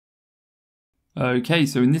Okay,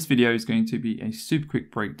 so in this video is going to be a super quick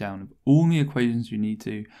breakdown of all the equations you need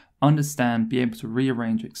to understand, be able to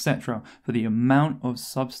rearrange, etc. for the amount of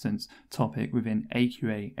substance topic within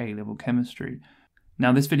AQA A-level chemistry.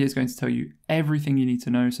 Now this video is going to tell you everything you need to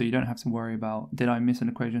know, so you don't have to worry about, did I miss an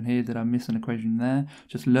equation here, did I miss an equation there?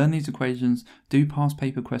 Just learn these equations, do past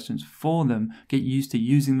paper questions for them, get used to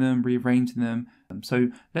using them, rearranging them. So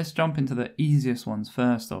let's jump into the easiest ones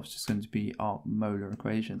first off, it's just going to be our molar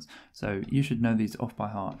equations. So you should know these off by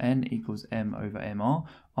heart. N equals M over MR,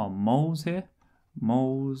 our moles here.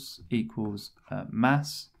 Moles equals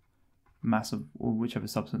mass of whichever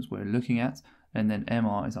substance we're looking at, and then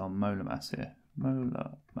MR is our molar mass here.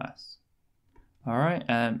 Molar mass. Alright,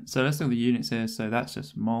 so let's look at the units here. So that's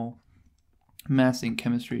just mole. Mass in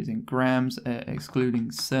chemistry is in grams,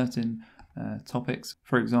 excluding certain topics.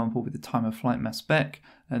 For example, with the time of flight mass spec,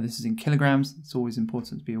 this is in kilograms. It's always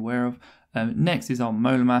important to be aware of. Next is our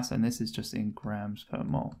molar mass, and this is just in grams per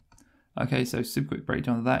mole. Okay, so super quick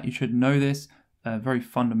breakdown of that. You should know this. Very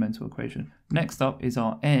fundamental equation. Next up is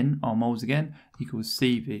our N, our moles again, equals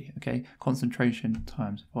CV, okay? Concentration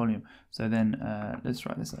times volume. So then let's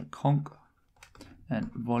write this as conc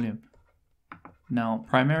and volume. Now,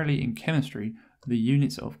 primarily in chemistry, the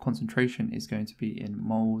units of concentration is going to be in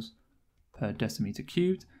moles per decimeter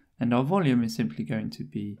cubed, and our volume is simply going to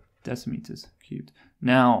be decimeters cubed.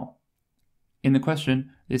 Now, in the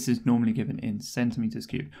question, this is normally given in centimeters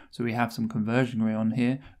cubed. So we have some conversion going on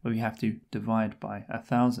here where we have to divide by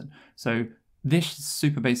 1,000. So this is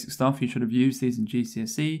super basic stuff. You should have used these in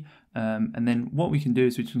GCSE. And then what we can do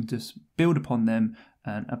is we can just build upon them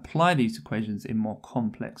and apply these equations in more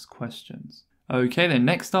complex questions. Okay, then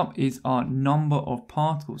next up is our number of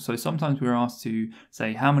particles. So sometimes we're asked to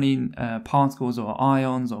say how many particles or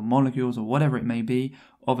ions or molecules or whatever it may be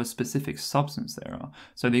of a specific substance there are.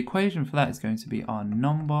 So the equation for that is going to be our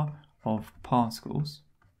number of particles.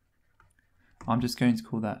 I'm just going to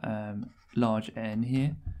call that large N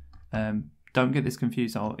here. Don't get this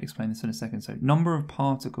confused, I'll explain this in a second. So number of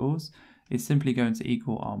particles is simply going to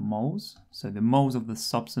equal our moles. So the moles of the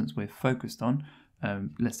substance we're focused on.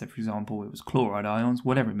 Let's say, for example, it was chloride ions,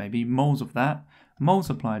 whatever it may be, moles of that,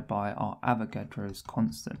 multiplied by our Avogadro's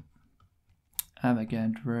constant.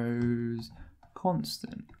 Avogadro's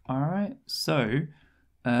constant. Alright, so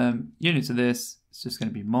units of this, it's just going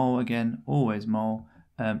to be mole again, always mole.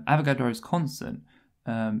 Avogadro's constant,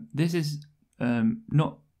 this is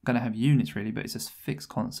not going to have units really, but it's just fixed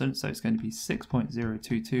constant, so it's going to be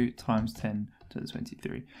 6.022 times 10 to the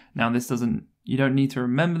 23. Now this doesn't, you don't need to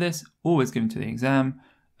remember this, always given to the exam,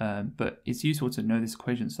 but it's useful to know this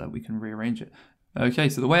equation so that we can rearrange it. Okay,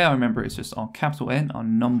 so the way I remember it is just our capital N, our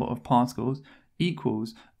number of particles,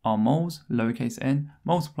 equals our moles, lowercase n,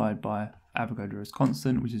 multiplied by Avogadro's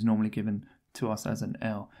constant, which is normally given to us as an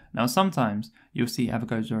L. Now sometimes you'll see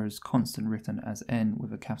Avogadro's constant written as N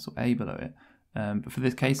with a capital A below it, but for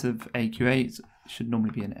this case of AQA, it should normally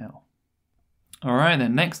be an L. Alright,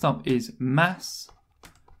 then next up is mass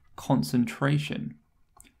concentration.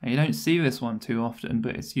 Now you don't see this one too often,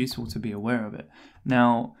 but it's useful to be aware of it.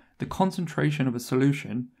 Now, the concentration of a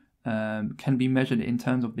solution can be measured in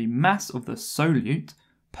terms of the mass of the solute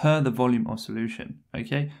per the volume of solution.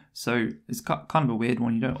 Okay, so it's kind of a weird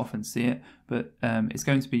one, you don't often see it, but it's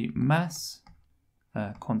going to be mass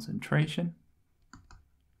concentration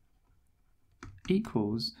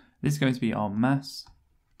equals, this is going to be our mass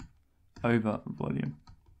over volume.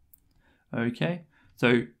 Okay,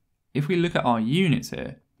 so if we look at our units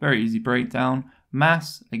here, very easy breakdown.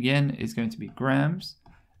 Mass, again, is going to be grams.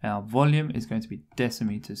 Our volume is going to be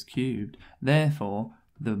decimeters cubed. Therefore,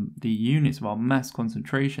 the units of our mass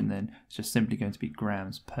concentration then is just simply going to be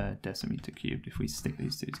grams per decimeter cubed if we stick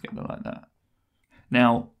these two together like that.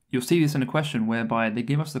 Now, you'll see this in a question whereby they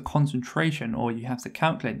give us the concentration, or you have to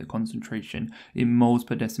calculate the concentration in moles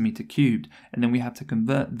per decimeter cubed, and then we have to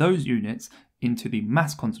convert those units into the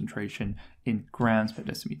mass concentration in grams per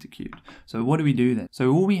decimeter cubed. So what do we do then?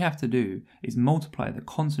 So all we have to do is multiply the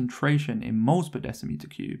concentration in moles per decimeter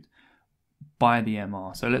cubed by the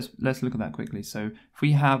MR. So let's look at that quickly. So if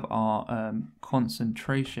we have our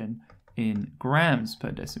concentration in grams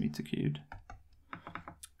per decimeter cubed,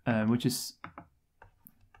 which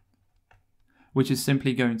is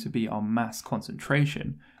simply going to be our mass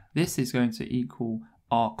concentration, this is going to equal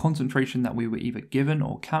our concentration that we were either given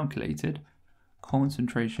or calculated,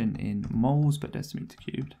 concentration in moles per decimeter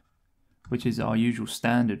cubed, which is our usual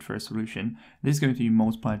standard for a solution. This is going to be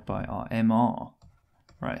multiplied by our MR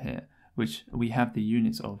right here, which we have the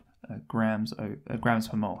units of grams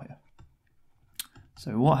per mole here.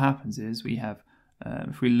 So what happens is we have,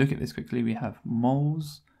 if we look at this quickly, we have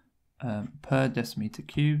moles per decimeter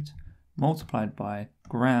cubed multiplied by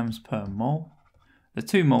grams per mole. The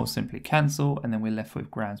 2 moles simply cancel, and then we're left with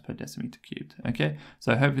grams per decimeter cubed. Okay,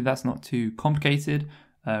 so hopefully that's not too complicated.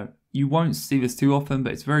 You won't see this too often,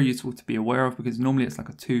 but it's very useful to be aware of because normally it's like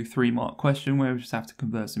a 2-3 mark question where we just have to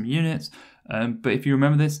convert some units. But if you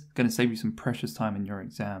remember this, it's going to save you some precious time in your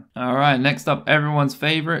exam. All right, next up, everyone's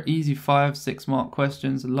favorite, easy 5-6 mark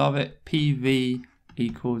questions. Love it. PV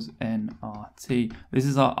equals nRT. This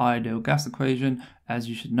is our ideal gas equation, as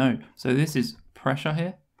you should know. So this is pressure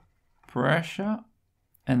here, pressure,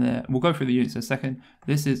 and then we'll go through the units in a second.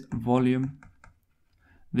 This is volume.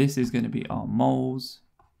 This is going to be our moles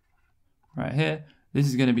right here. This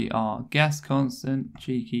is going to be our gas constant,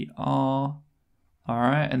 cheeky R. All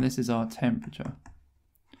right, and this is our temperature.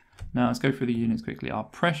 Now let's go through the units quickly. Our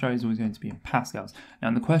pressure is always going to be in pascals. Now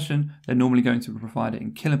in the question, they're normally going to provide it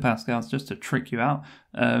in kilopascals just to trick you out,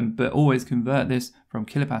 but always convert this from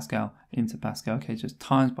kilopascal into pascal. Okay, just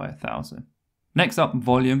times by 1,000. Next up,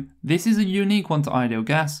 volume. This is a unique one to ideal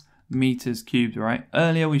gas, meters cubed, right?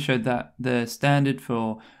 Earlier we showed that the standard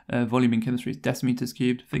for volume in chemistry is decimeters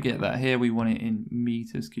cubed. Forget that here, we want it in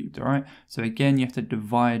meters cubed, all right? So again, you have to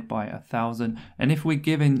divide by 1,000. And if we're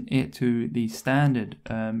giving it to the standard,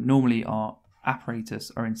 normally our apparatus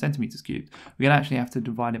are in centimeters cubed, we actually have to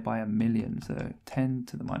divide it by 1,000,000, so 10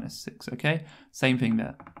 to the minus 6, okay? Same thing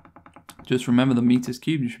there. Just remember the meters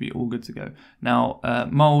cubed, you should be all good to go. Now,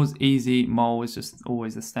 moles, easy. Mole is just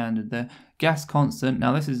always the standard there. Gas constant.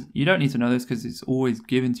 Now, this is, you don't need to know this because it's always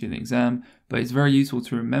given to you in the exam, but it's very useful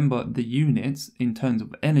to remember the units in terms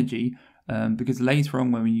of energy, because later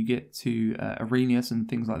on when you get to Arrhenius and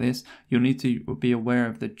things like this, you'll need to be aware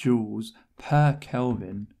of the joules per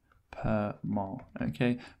Kelvin per mole,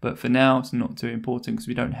 okay? But for now, it's not too important because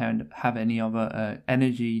we don't have any other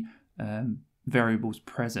energy variables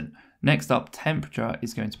present. Next up, temperature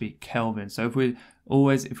is going to be Kelvin. So if we're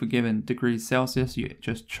given degrees Celsius, you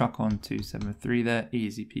just chuck on 273 there,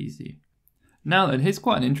 easy peasy. Now then, here's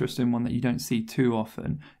quite an interesting one that you don't see too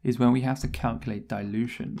often, is when we have to calculate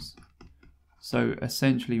dilutions. So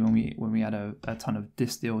essentially when we add a ton of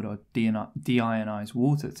distilled or deionized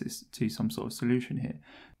water to some sort of solution here.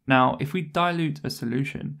 Now, if we dilute a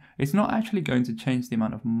solution, it's not actually going to change the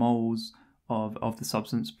amount of moles of the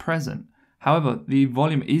substance present. However, the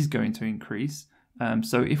volume is going to increase.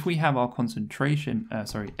 So if we have our concentration,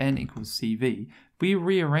 N equals CV, we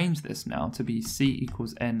rearrange this now to be C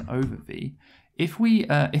equals N over V.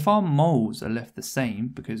 If our moles are left the same,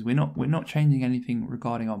 because we're not changing anything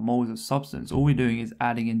regarding our moles of substance, all we're doing is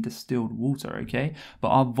adding in distilled water, okay? But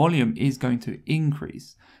our volume is going to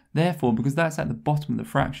increase. Therefore, because that's at the bottom of the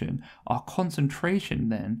fraction, our concentration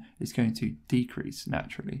then is going to decrease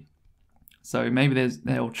naturally. So maybe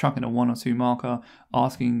they'll chuck in a 1 or 2 marker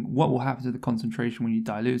asking what will happen to the concentration when you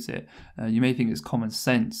dilute it. You may think it's common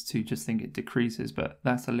sense to just think it decreases, but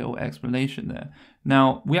that's a little explanation there.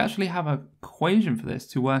 Now, we actually have an equation for this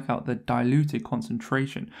to work out the diluted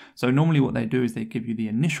concentration. So normally what they do is they give you the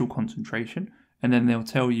initial concentration, and then they'll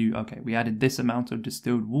tell you, okay, we added this amount of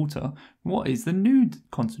distilled water. What is the new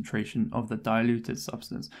concentration of the diluted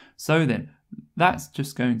substance? So then that's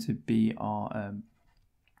just going to be our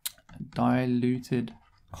diluted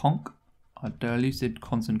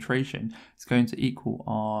concentration. It's going to equal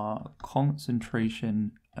our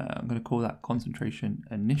concentration, I'm going to call that concentration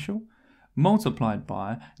initial, multiplied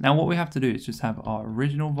by, now what we have to do is just have our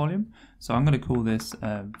original volume. So I'm going to call this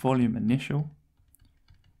volume initial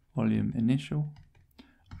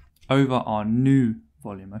over our new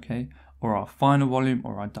volume, okay? Or our final volume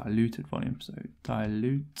or our diluted volume. So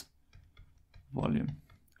dilute volume.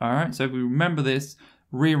 All right, so if we remember this,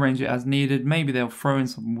 rearrange it as needed. Maybe they'll throw in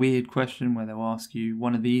some weird question where they'll ask you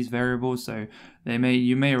one of these variables. So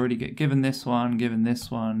you may already get given this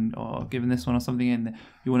one, or something, and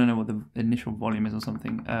you want to know what the initial volume is or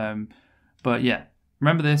something. But yeah,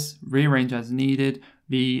 remember this, rearrange as needed.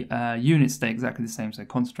 The units stay exactly the same. So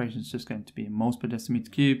concentration is just going to be in moles per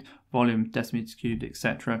decimeter cubed, volume decimeters cubed,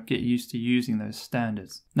 etc. Get used to using those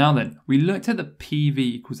standards. Now then, we looked at the PV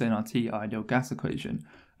equals nRT ideal gas equation.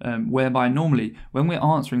 Whereby normally when we're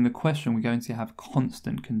answering the question, we're going to have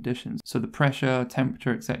constant conditions. So the pressure,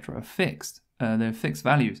 temperature, etc. are fixed. They're fixed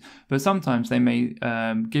values. But sometimes they may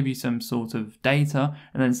give you some sort of data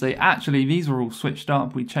and then say, actually, these were all switched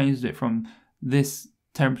up. We changed it from this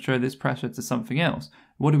temperature, this pressure to something else.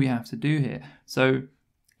 What do we have to do here? So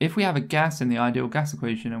if we have a gas in the ideal gas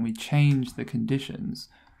equation and we change the conditions,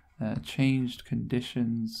 changed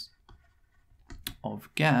conditions of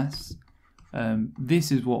gas,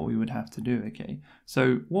 this is what we would have to do, okay?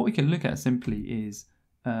 So what we can look at simply is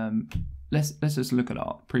let's just look at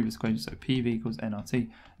our previous equation. So PV equals nRT.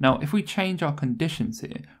 Now, if we change our conditions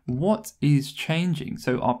here, what is changing?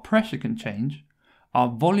 So our pressure can change, our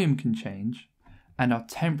volume can change, and our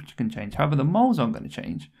temperature can change. However, the moles aren't going to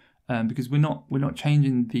change because we're not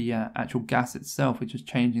changing the actual gas itself. We're just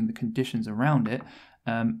changing the conditions around it.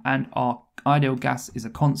 And our ideal gas is a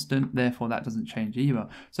constant, therefore that doesn't change either.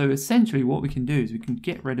 So essentially what we can do is we can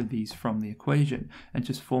get rid of these from the equation and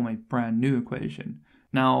just form a brand new equation.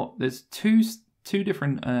 Now there's two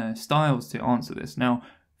different styles to answer this. Now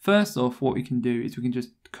first off, what we can do is we can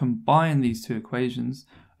just combine these two equations.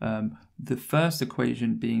 The first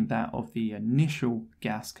equation being that of the initial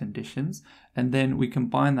gas conditions, and then we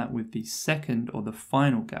combine that with the second or the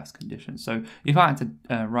final gas conditions. So if I had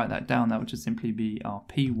to write that down, that would just simply be our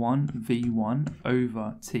P1 V1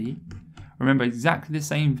 over T. Remember exactly the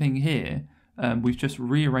same thing here. We've just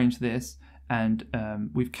rearranged this and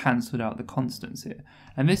we've cancelled out the constants here.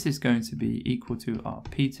 And this is going to be equal to our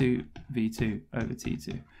P2 V2 over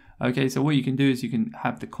T2. Okay, so what you can do is you can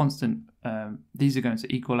have the constant, these are going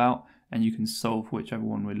to equal out, and you can solve whichever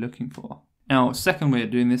one we're looking for. Now, second way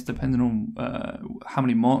of doing this, depending on how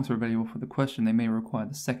many marks are available for the question, they may require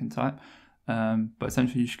the second type, but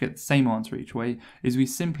essentially you should get the same answer each way, is we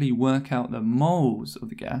simply work out the moles of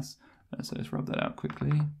the gas. So let's rub that out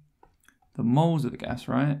quickly. The moles of the gas,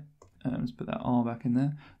 right? Let's put that R back in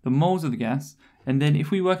there. The moles of the gas, and then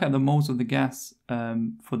if we work out the moles of the gas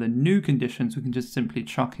for the new conditions, we can just simply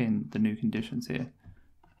chuck in the new conditions here,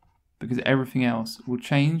 because everything else will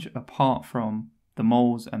change apart from the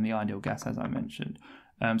moles and the ideal gas, as I mentioned.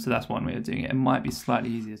 So that's one way of doing it. It might be slightly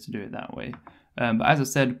easier to do it that way. But as I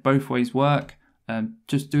said, both ways work.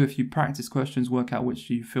 Just do a few practice questions, work out which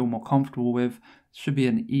you feel more comfortable with. It should be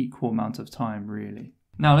an equal amount of time, really.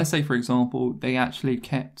 Now, let's say, for example, they actually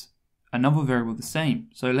kept another variable the same.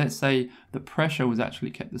 So let's say the pressure was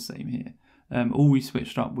actually kept the same here. All we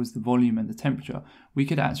switched up was the volume and the temperature. We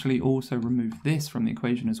could actually also remove this from the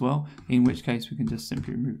equation as well, in which case we can just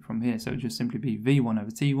simply remove it from here. So it would just simply be V1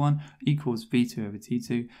 over T1 equals V2 over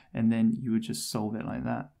T2, and then you would just solve it like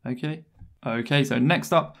that, okay? Okay, so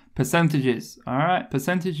next up, percentages. All right,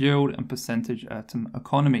 percentage yield and percentage atom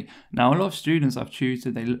economy. Now, a lot of students I've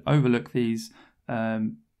tutored, they overlook these.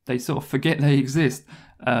 They sort of forget they exist.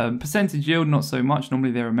 Percentage yield, not so much.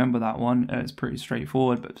 Normally they remember that one. It's pretty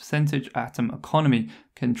straightforward, but percentage atom economy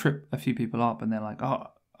can trip a few people up and they're like, oh,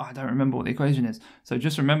 I don't remember what the equation is. So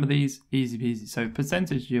just remember these, easy peasy. So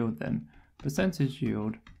percentage yield then. Percentage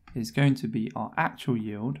yield is going to be our actual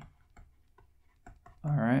yield,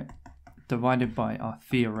 all right, divided by our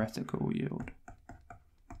theoretical yield.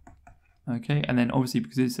 Okay, and then obviously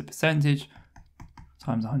because it's a percentage,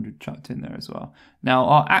 times 100 chucked in there as well. Now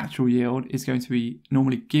our actual yield is going to be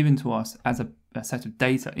normally given to us as a set of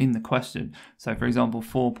data in the question. So for example,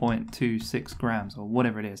 4.26 grams or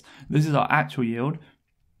whatever it is. This is our actual yield.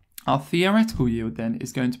 Our theoretical yield then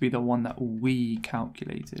is going to be the one that we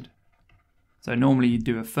calculated. So normally you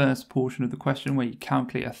do a first portion of the question where you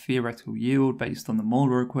calculate a theoretical yield based on the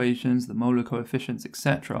molar equations, the molar coefficients,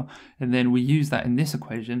 etc. And then we use that in this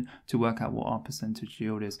equation to work out what our percentage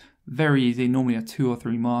yield is. Very easy, normally a 2 or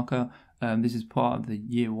 3 marker. This is part of the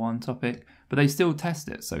year 1 topic, but they still test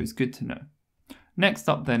it, so it's good to know. Next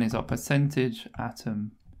up then is our percentage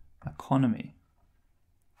atom economy.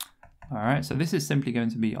 All right, so this is simply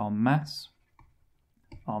going to be our mass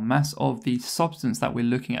of the substance that we're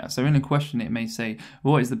looking at. So in a question it may say,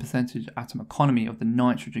 what is the percentage atom economy of the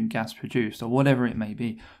nitrogen gas produced, or whatever it may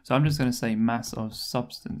be. So I'm just going to say mass of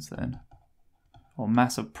substance then, or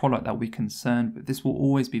mass of product that we're concerned with. This will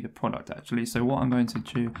always be the product actually. So what I'm going to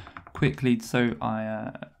do quickly,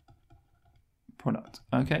 product,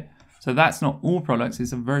 okay. So that's not all products,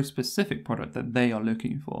 it's a very specific product that they are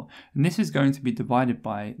looking for. And this is going to be divided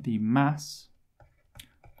by the mass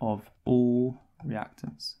of all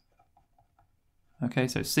reactants. Okay,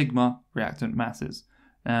 so sigma reactant masses.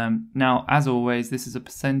 Now, as always, this is a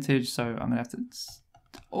percentage, so I'm gonna have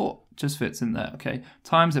to, just fits in there, okay.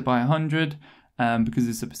 Times it by 100, because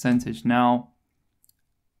it's a percentage. Now,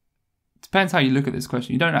 it depends how you look at this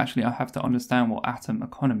question. You don't actually have to understand what atom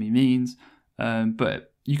economy means, but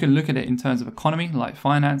you can look at it in terms of economy, like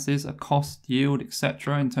finances, a cost, yield,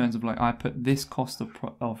 etc. In terms of like, I put this cost of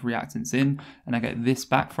reactants in and I get this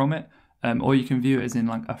back from it. Or you can view it as in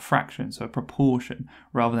like a fraction, so a proportion,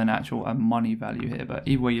 rather than actual money value here. But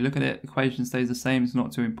either way you look at it, the equation stays the same. It's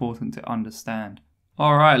not too important to understand.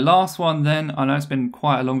 All right, last one then. I know it's been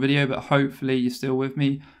quite a long video, but hopefully you're still with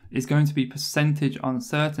me. Is going to be percentage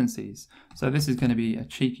uncertainties. So this is going to be a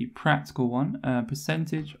cheeky practical one.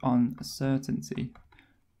 Percentage uncertainty.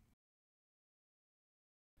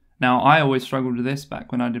 Now, I always struggled with this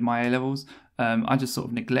back when I did my A-levels. I just sort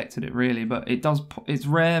of neglected it really, but it's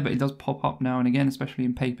rare, but it does pop up now and again, especially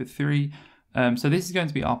in paper 3. So this is going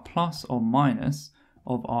to be our plus or minus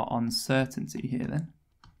of our uncertainty here then.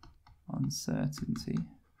 Uncertainty.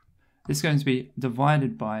 This is going to be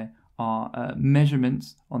divided by our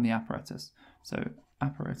measurements on the apparatus. So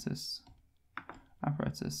apparatus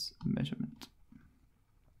measurement.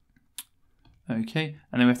 Okay,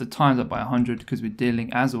 and then we have to times that by 100 because we're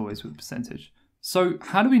dealing, as always, with percentage. So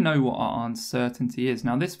how do we know what our uncertainty is?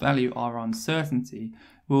 Now this value, our uncertainty,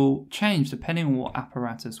 will change depending on what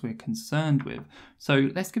apparatus we're concerned with. So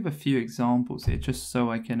let's give a few examples here just so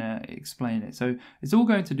I can explain it. So it's all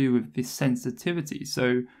going to do with the sensitivity.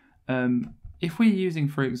 So if we're using,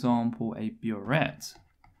 for example, a burette,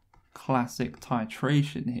 classic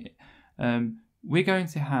titration here, we're going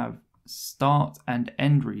to have start and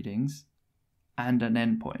end readings and an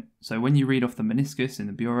end point. So when you read off the meniscus in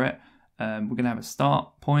the burette, we're going to have a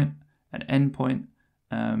start point, an end point,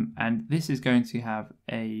 and this is going to have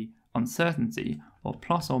a uncertainty of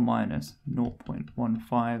plus or minus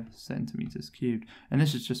 0.15 centimeters cubed. And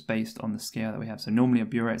this is just based on the scale that we have. So normally a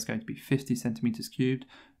burette is going to be 50 centimeters cubed,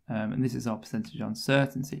 and this is our percentage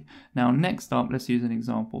uncertainty. Now next up, let's use an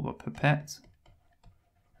example of a pipette.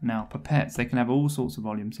 Now pipettes, they can have all sorts of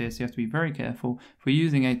volumes here, so you have to be very careful. If we're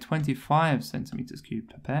using a 25 centimeters cubed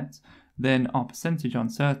pipette, then our percentage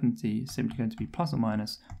uncertainty is simply going to be plus or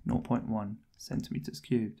minus 0.1 centimeters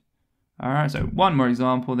cubed. Alright, so one more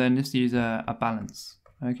example then, just use a balance.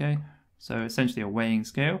 Okay, so essentially a weighing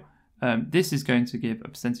scale. This is going to give a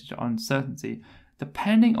percentage uncertainty.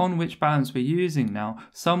 Depending on which balance we're using now,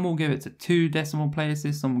 some will give it to 2 decimal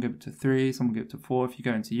places, some will give it to 3, some will give it to 4. If you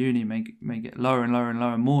go into uni, you may get lower and lower and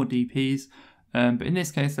lower, more DPs. But in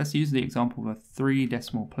this case, let's use the example of a 3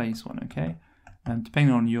 decimal place one, okay?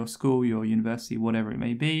 Depending on your school, your university, whatever it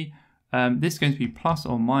may be, this is going to be plus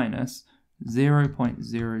or minus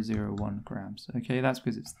 0.001 grams. Okay, that's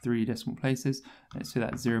because it's 3 decimal places. Let's do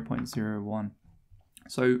that 0.01.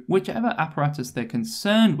 So whichever apparatus they're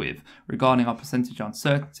concerned with regarding our percentage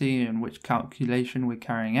uncertainty and which calculation we're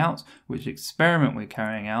carrying out, which experiment we're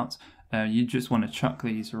carrying out, you just want to chuck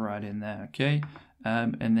these right in there, okay?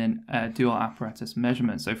 And then do our apparatus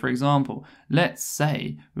measurement. So for example, let's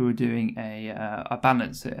say we were doing a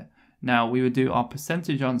balance here. Now we would do our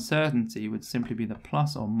percentage uncertainty would simply be the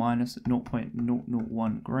plus or minus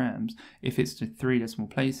 0.001 grams if it's to 3 decimal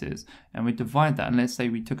places, and we divide that, and let's say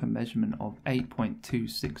we took a measurement of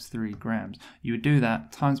 8.263 grams. You would do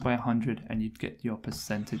that times by 100 and you'd get your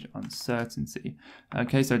percentage uncertainty.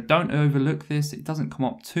 Okay, so don't overlook this. It doesn't come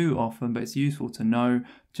up too often, but it's useful to know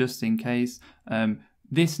just in case.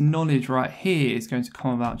 This knowledge right here is going to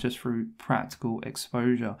come about just through practical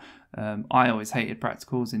exposure. I always hated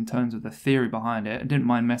practicals in terms of the theory behind it. I didn't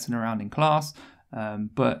mind messing around in class,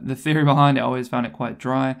 but the theory behind it, I always found it quite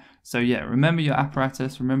dry. So yeah, remember your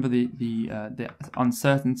apparatus, remember the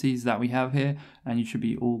uncertainties that we have here, and you should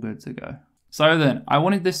be all good to go. So then, I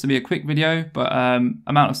wanted this to be a quick video, but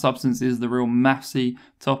amount of substance is the real mathsy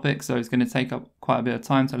topic, so it's going to take up quite a bit of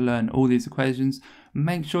time to learn all these equations.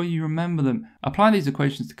 Make sure you remember them. Apply these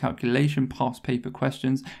equations to calculation past paper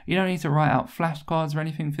questions. You don't need to write out flashcards or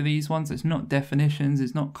anything for these ones. It's not definitions,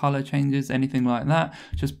 it's not color changes, anything like that.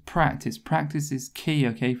 Just practice. Practice is key,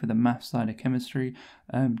 okay, for the math side of chemistry.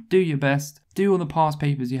 Do your best. Do all the past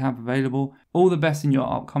papers you have available. All the best in your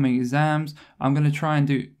upcoming exams. I'm going to try and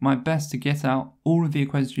do my best to get out all of the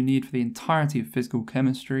equations you need for the entirety of physical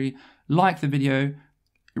chemistry. Like the video.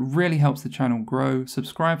 It really helps the channel grow.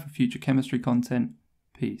 Subscribe for future chemistry content.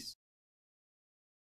 Peace.